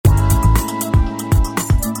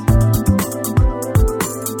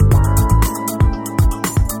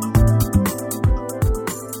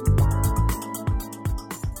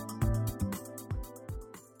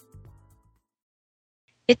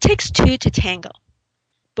It takes two to tango.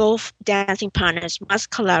 Both dancing partners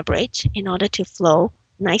must collaborate in order to flow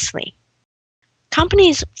nicely.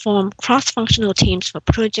 Companies form cross-functional teams for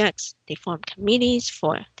projects, they form committees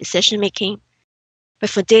for decision-making, but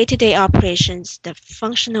for day-to-day operations, the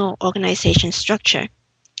functional organization structure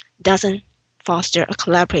doesn't foster a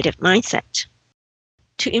collaborative mindset.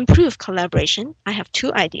 To improve collaboration, I have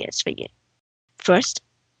two ideas for you. First,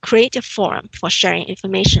 create a forum for sharing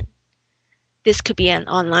information. This could be an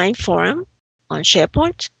online forum on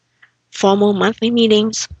SharePoint, formal monthly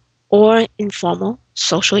meetings, or informal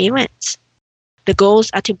social events. The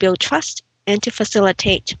goals are to build trust and to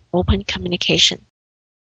facilitate open communication.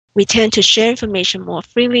 We tend to share information more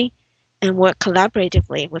freely and work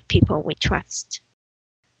collaboratively with people we trust.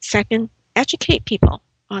 Second, educate people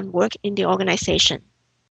on work in the organization.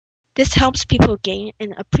 This helps people gain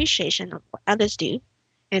an appreciation of what others do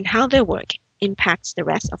and how their work impacts the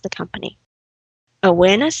rest of the company.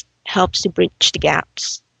 Awareness helps to bridge the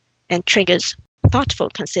gaps and triggers thoughtful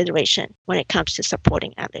consideration when it comes to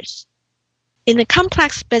supporting others. In the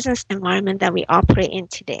complex business environment that we operate in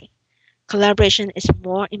today, collaboration is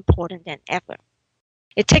more important than ever.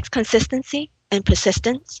 It takes consistency and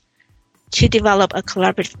persistence to develop a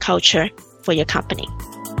collaborative culture for your company.